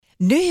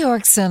New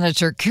York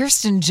Senator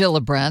Kirsten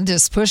Gillibrand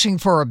is pushing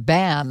for a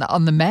ban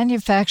on the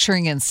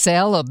manufacturing and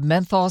sale of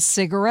menthol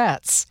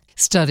cigarettes.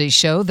 Studies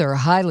show they're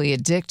highly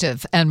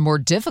addictive and more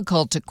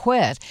difficult to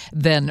quit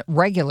than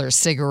regular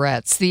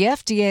cigarettes. The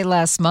FDA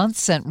last month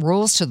sent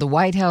rules to the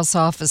White House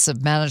Office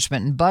of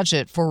Management and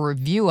Budget for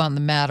review on the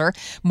matter.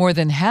 More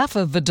than half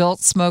of adult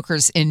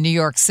smokers in New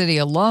York City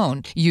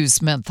alone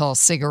use menthol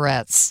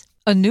cigarettes.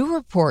 A new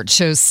report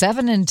shows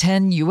 7 in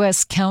 10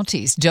 U.S.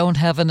 counties don't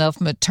have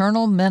enough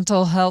maternal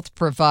mental health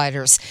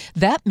providers.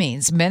 That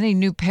means many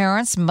new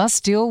parents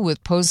must deal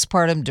with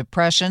postpartum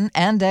depression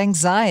and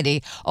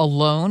anxiety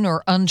alone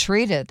or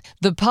untreated.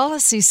 The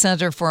Policy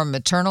Center for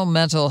Maternal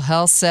Mental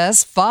Health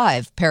says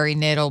 5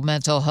 perinatal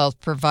mental health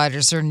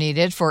providers are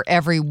needed for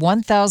every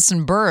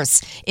 1,000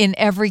 births in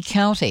every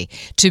county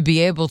to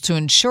be able to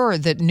ensure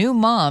that new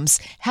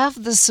moms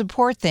have the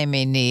support they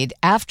may need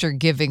after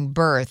giving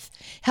birth.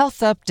 Health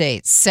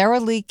Updates, Sarah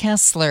Lee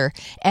Kessler,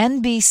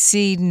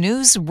 NBC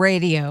News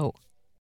Radio.